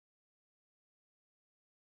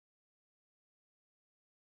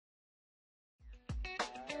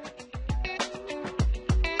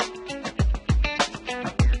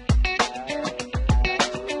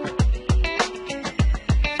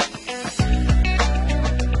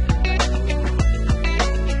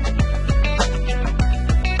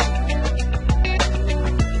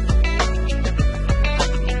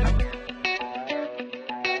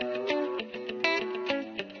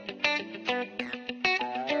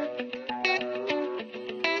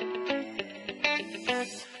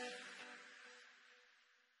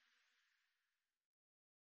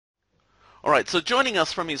All right, so joining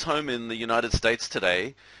us from his home in the United States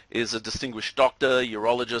today is a distinguished doctor,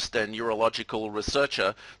 urologist, and neurological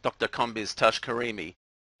researcher, Dr. Kambiz Tajkarimi.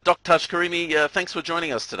 Dr. Tajkarimi, thanks for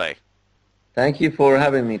joining us today. Thank you for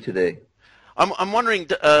having me today. I'm wondering,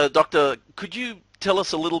 Doctor, could you tell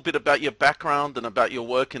us a little bit about your background and about your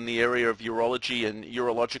work in the area of urology and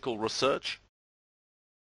urological research?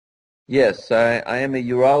 Yes, I am a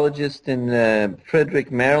urologist in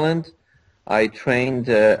Frederick, Maryland. I trained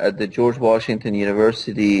at the George Washington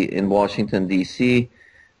University in Washington, D.C.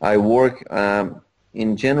 I work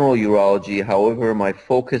in general urology. However, my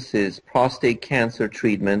focus is prostate cancer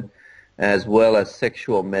treatment as well as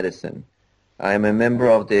sexual medicine. I am a member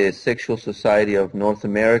of the Sexual Society of North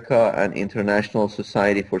America and International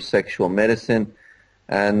Society for Sexual Medicine,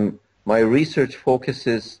 and my research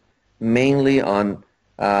focuses mainly on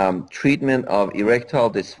treatment of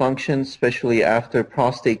erectile dysfunction, especially after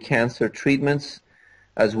prostate cancer treatments,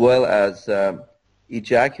 as well as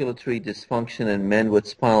ejaculatory dysfunction in men with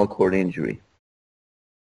spinal cord injury.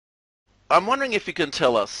 I'm wondering if you can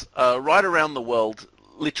tell us, right around the world,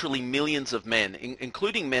 literally millions of men,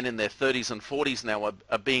 including men in their 30s and 40s now,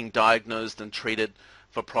 are being diagnosed and treated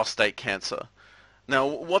for prostate cancer. Now,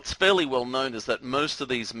 what's fairly well known is that most of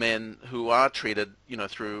these men who are treated,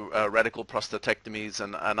 through radical prostatectomies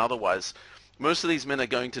and otherwise, most of these men are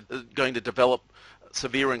going to develop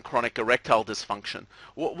severe and chronic erectile dysfunction.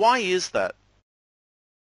 Why is that?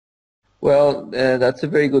 Well, that's a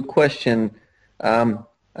very good question.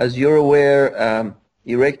 As you're aware,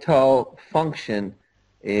 erectile function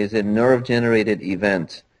is a nerve-generated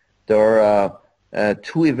event. There are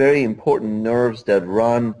two very important nerves that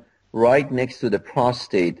run right next to the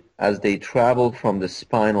prostate as they travel from the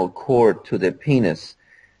spinal cord to the penis.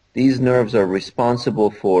 These nerves are responsible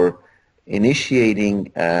for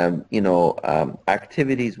initiating,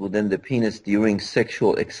 activities within the penis during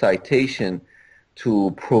sexual excitation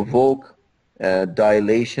to provoke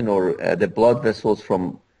dilation or the blood vessels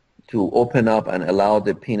to open up and allow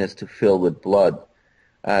the penis to fill with blood.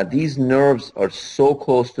 These nerves are so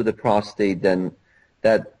close to the prostate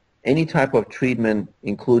that any type of treatment,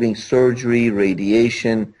 including surgery,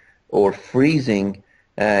 radiation, or freezing,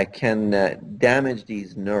 can damage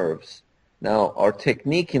these nerves. Now, our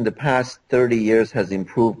technique in the past 30 years has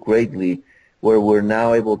improved greatly, where we're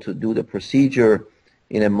now able to do the procedure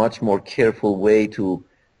in a much more careful way to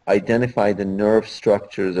identify the nerve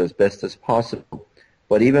structures as best as possible.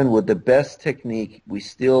 But even with the best technique, we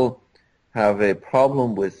still have a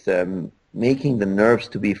problem with making the nerves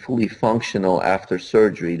to be fully functional after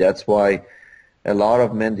surgery. That's why a lot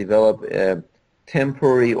of men develop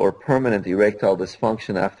temporary or permanent erectile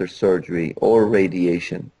dysfunction after surgery or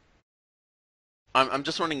radiation. I'm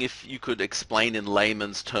just wondering if you could explain in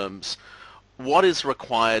layman's terms what is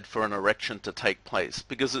required for an erection to take place,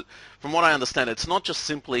 because from what I understand, it's not just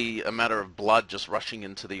simply a matter of blood just rushing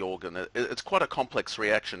into the organ. It's quite a complex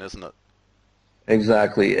reaction, isn't it?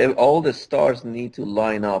 Exactly. All the stars need to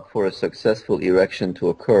line up for a successful erection to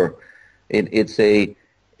occur. It's a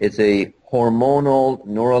hormonal,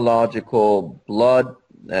 neurological, blood,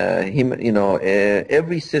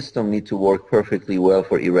 every system needs to work perfectly well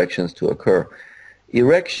for erections to occur.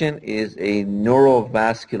 Erection is a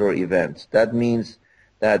neurovascular event. That means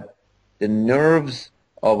that the nerves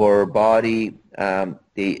of our body,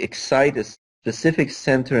 they excite a specific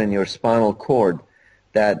center in your spinal cord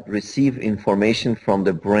that receive information from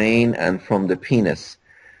the brain and from the penis.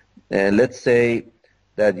 Let's say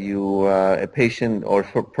that a patient or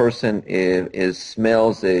person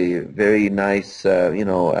smells a very nice,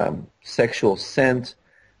 sexual scent,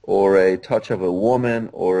 or a touch of a woman,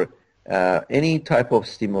 or any type of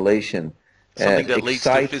stimulation. Something that leads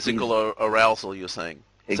to physical arousal, you're saying?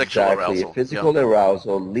 Sexual Exactly. arousal. Physical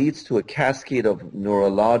arousal leads to a cascade of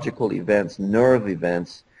neurological events, nerve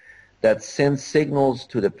events, that sends signals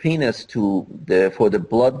to the penis for the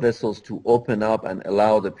blood vessels to open up and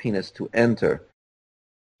allow the penis to enter.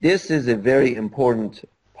 This is a very important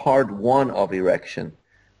part one of erection.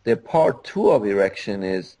 The part two of erection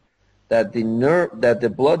is that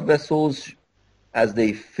the blood vessels, as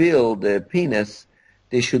they fill the penis,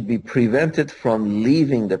 they should be prevented from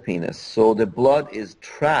leaving the penis. So the blood is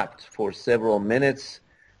trapped for several minutes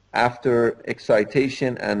after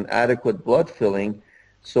excitation and adequate blood filling.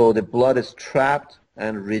 So the blood is trapped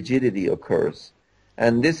and rigidity occurs.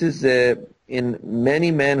 And this is in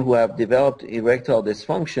many men who have developed erectile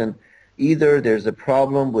dysfunction, either there's a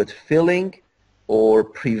problem with filling or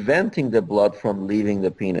preventing the blood from leaving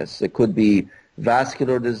the penis. It could be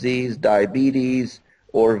vascular disease, diabetes,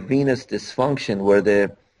 or venous dysfunction, where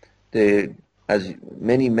the as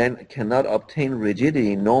many men cannot obtain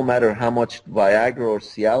rigidity no matter how much Viagra or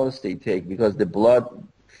Cialis they take, because the blood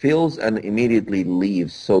fills and immediately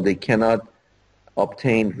leaves, so they cannot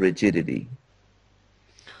obtain rigidity.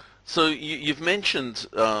 So you've mentioned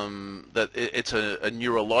that it's a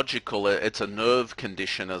neurological, it's a nerve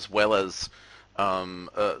condition as well as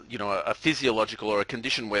you know, a physiological or a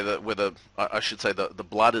condition where I should say the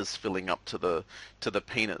blood is filling up to the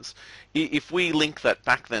penis. If we link that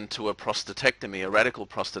back then to a prostatectomy, a radical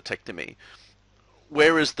prostatectomy,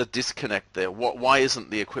 where is the disconnect there? Why isn't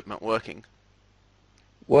the equipment working?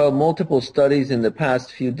 Well, multiple studies in the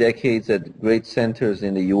past few decades at great centers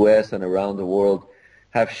in the U.S. and around the world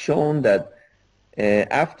have shown that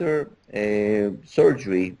after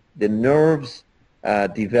surgery, the nerves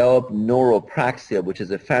develop neurapraxia, which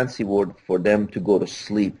is a fancy word for them to go to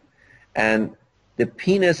sleep. And the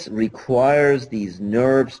penis requires these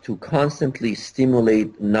nerves to constantly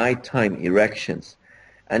stimulate nighttime erections.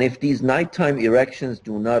 And if these nighttime erections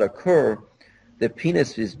do not occur, the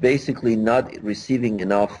penis is basically not receiving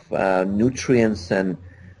enough nutrients and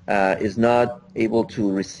is not able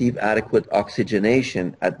to receive adequate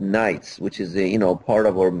oxygenation at nights, which is a part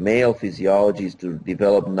of our male physiology, is to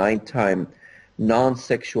develop nighttime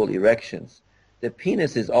non-sexual erections. The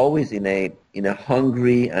penis is always in a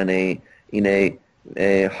hungry and a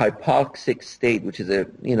hypoxic state, which is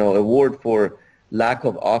a word for lack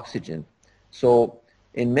of oxygen. So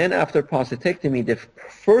in men after prostatectomy, the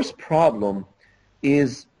first problem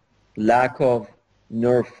is lack of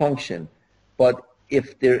nerve function. But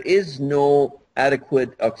if there is no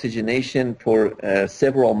adequate oxygenation for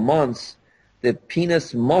several months, the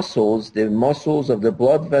penis muscles, the muscles of the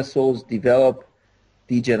blood vessels, develop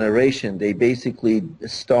degeneration. They basically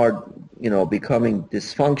start, becoming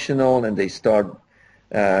dysfunctional, and they start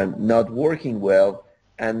not working well.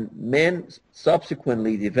 And men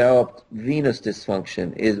subsequently developed venous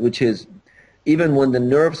dysfunction, which is even when the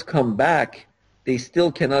nerves come back, they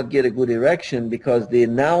still cannot get a good erection because they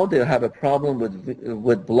have a problem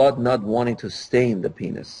with blood not wanting to stay in the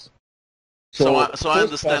penis. So I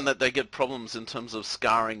understand that they get problems in terms of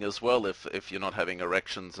scarring as well if you're not having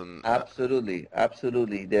erections and Absolutely,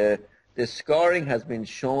 absolutely. The scarring has been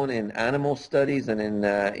shown in animal studies and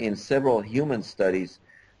in several human studies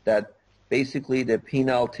that basically the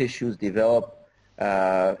penile tissues develop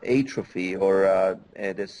atrophy, or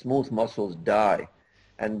the smooth muscles die.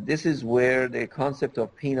 And this is where the concept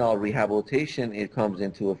of penile rehabilitation comes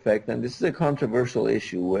into effect. And this is a controversial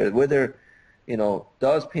issue, whether,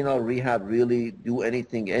 does penile rehab really do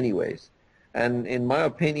anything anyways? And in my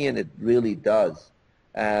opinion, it really does.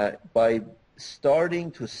 By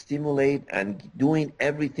starting to stimulate and doing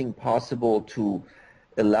everything possible to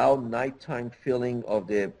allow nighttime filling of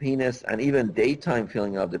the penis and even daytime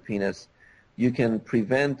filling of the penis, you can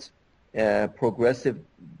prevent progressive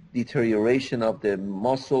deterioration of the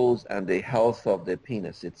muscles and the health of the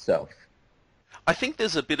penis itself. I think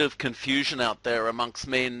there's a bit of confusion out there amongst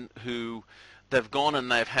men who they've gone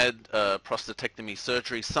and they've had prostatectomy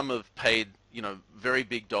surgery. Some have paid, very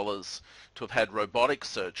big dollars to have had robotic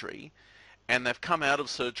surgery, and they've come out of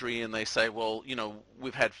surgery and they say, well,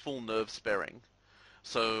 we've had full nerve sparing.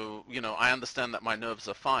 So, I understand that my nerves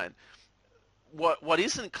are fine. What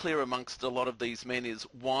isn't clear amongst a lot of these men is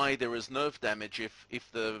why there is nerve damage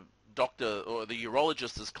if the doctor or the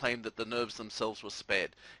urologist has claimed that the nerves themselves were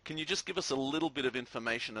spared. Can you just give us a little bit of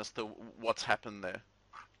information as to what's happened there?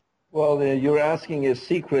 Well, you're asking a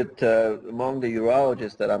secret among the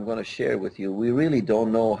urologists that I'm going to share with you. We really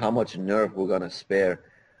don't know how much nerve we're going to spare.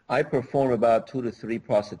 I perform about 2 to 3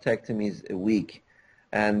 prostatectomies a week,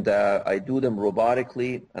 and I do them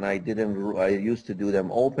robotically, and I used to do them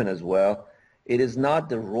open as well. It is not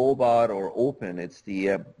the robot or open, it's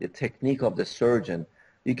the technique of the surgeon.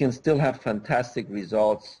 You can still have fantastic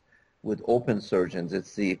results with open surgeons.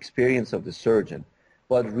 It's the experience of the surgeon.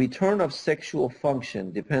 But return of sexual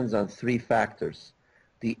function depends on 3 factors: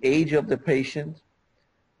 the age of the patient,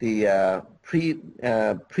 the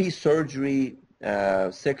pre-surgery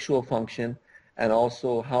sexual function, and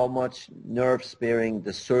also how much nerve sparing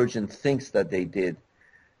the surgeon thinks that they did.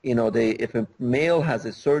 If a male has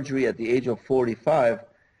a surgery at the age of 45,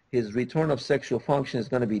 his return of sexual function is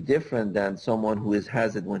going to be different than someone who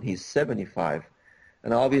has it when he's 75.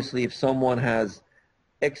 And obviously, if someone has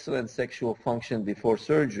excellent sexual function before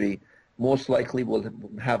surgery, most likely will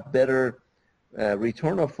have better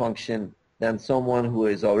return of function than someone who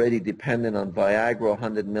is already dependent on Viagra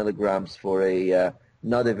 100 milligrams for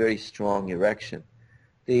not a very strong erection.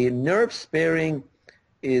 The nerve sparing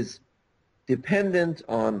is dependent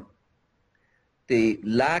on the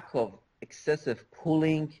lack of excessive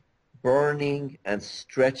pulling, burning and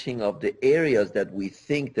stretching of the areas that we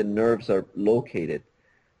think the nerves are located.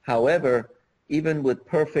 However, even with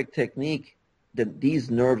perfect technique, these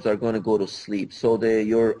nerves are going to go to sleep. So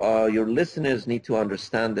your listeners need to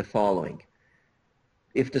understand the following.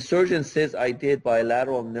 If the surgeon says I did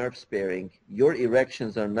bilateral nerve sparing, your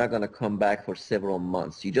erections are not going to come back for several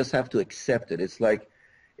months. You just have to accept it. It's like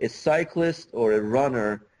a cyclist or a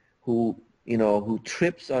runner who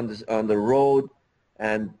trips on the road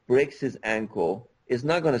and breaks his ankle is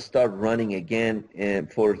not going to start running again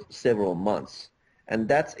for several months. And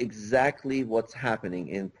that's exactly what's happening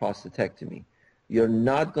in prostatectomy. You're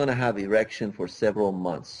not going to have erection for several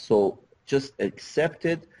months. So just accept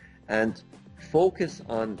it and focus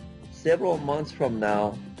on several months from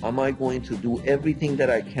now, am I going to do everything that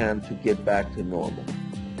I can to get back to normal?